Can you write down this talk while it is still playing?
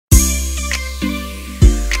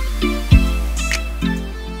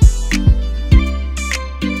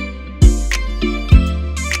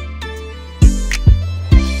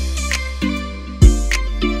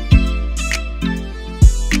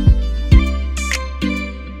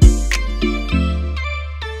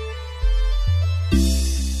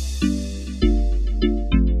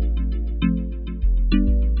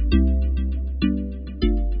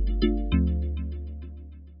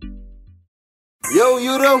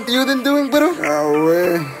bro? You been doing, bro?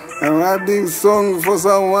 I'm writing song for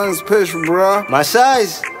someone special, bro. My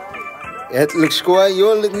size. It looks quiet.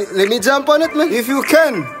 Yo, let me jump on it, man. If you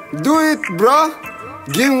can, do it, bro.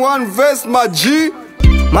 Give one verse, my G.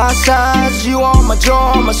 My size, you are my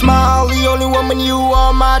joy, my smile. The only woman, you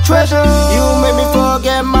are my treasure. You made me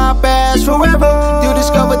forget my past forever. You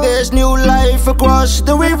discover there's new life across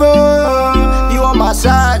the river. You are my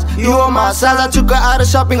size, you are my size. I took her out of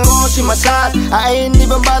shopping, go see my size. I ain't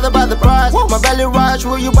even bothered by the price. My belly rise,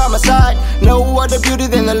 will you by my side? No other beauty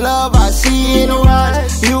than the love I see in your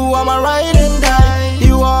eyes. You are my ride and die.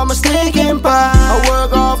 You are my steak and pie. I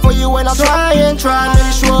work hard for you and I'll try and try.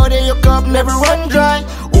 Make sure that your cup never run dry.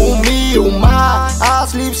 Oh me, oh my, I'll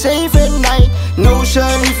sleep safe at night. No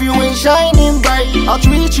sun if you ain't shining bright. I'll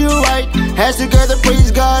treat you right. Hands together,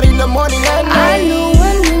 praise God in the morning and night. I know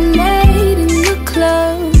when we made in the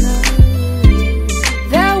club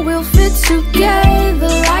that we'll fit together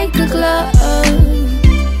like a glove.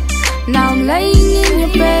 Now I'm laying in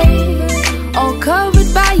your bed, all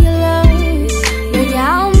covered by your love. Baby,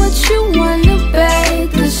 how much you wanna bet?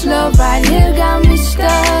 This love right here got me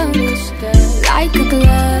stuck like a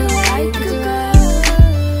glove.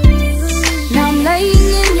 Now I'm laying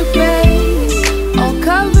in your bed, all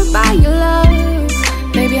covered by your love.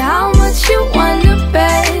 Baby, how much you wanna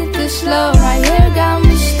bet? This love right here got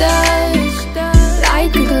me stuck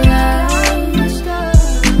like a glove.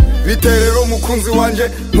 Biterero mukunzi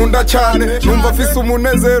wanje nkunda cyane, numva afise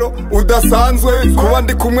umunezero udasanzwe kuba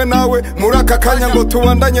ndi kumwe nawe muri aka kanya ngo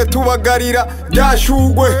tubandanye tubagarira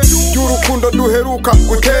ryashugwe ry'urukundo duheruka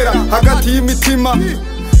gutera hagati y'imitima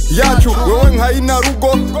yacu. Wewe nka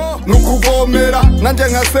inarugo nukuvomera, nanje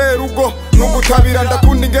nka serugo nugutabira.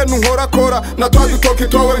 Ndakunda ingene unkorakora na twa dutoki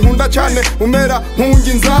twawe nkunda cyane, umera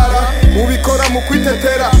nkunga inzara. Ubikora mu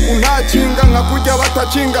kwitetera, untakinga nka kurya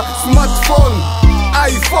batakinga. Smartphone,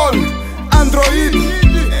 iPhone, Android.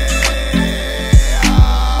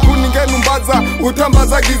 Kuningenu mbaza,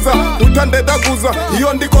 utambazagiza, utandedaguza.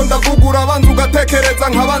 Iyo ndiko ndavugura abanza ugatekereza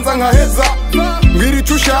nkabanza nkaheza. Mbwira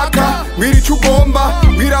ico ushaka, mbwira ico ugomba,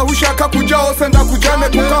 mbwira aho ushaka kuja hose ndakujane.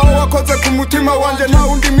 Kuko aho wakoze ku mutima wanje nta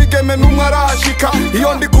wundi migeme n'umwe arahashika.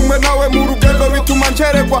 Iyo ndi kumwe nawe mu rugendo bituma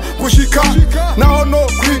nceregwa gushika naho no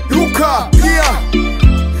kwiruka. Yeah,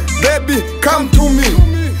 baby come to me,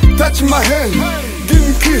 touch my hand, give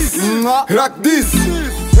me kiss like this.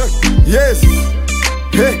 Yes,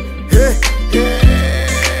 hey, hey,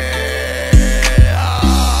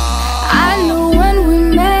 I know when we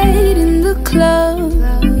made in the club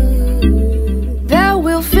that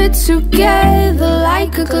we'll fit together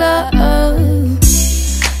like a glove.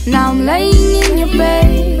 Now I'm laying in your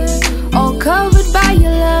bed, all covered by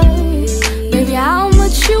your love. Baby, how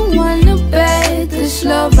much you wanna bet? This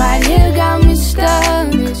love right here got me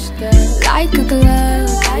stuck like a glove.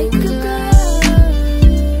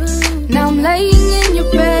 Now I'm laying in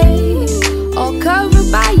your bed, all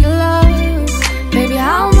covered by your love. Baby,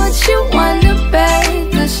 how much you wanna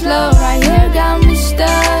bet? This love right here got me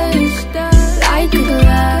stuck like a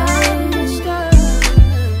glove.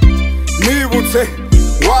 Nibutse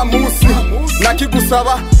wa musi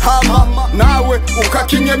nakigusaba hama nawe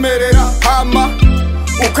ukakinyemerera hama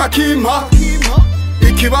ukakimpa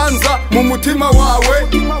ikibanza mu mutima wawe.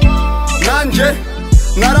 Nanje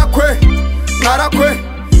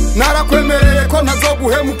narakwemereye ko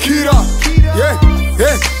ntazoguhemukira. Yeah,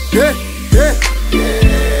 yeah, yeah, yeah.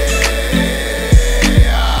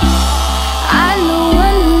 I know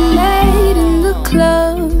when we made in the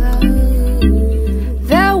club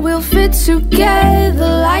that we'll fit together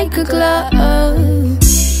like a glove.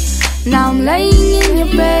 Now I'm laying in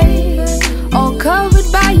your bed, all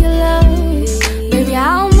covered by your love. Baby,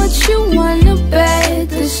 how much you wanna bet?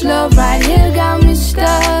 This love right here got me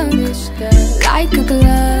stuck like a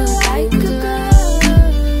glove.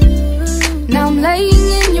 Now I'm laying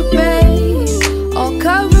in your bed, all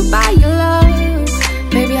covered by your love.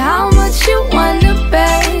 Baby, how much you wanna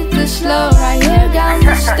bet? This love right here got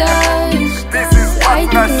me stuck like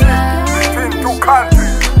a glove. Between two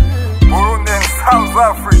countries, Burundi and South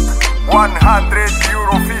Africa. 100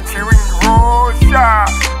 euro featuring Lorcia.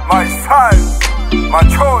 My son, my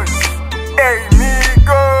choice, I.M.A.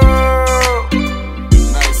 Migo.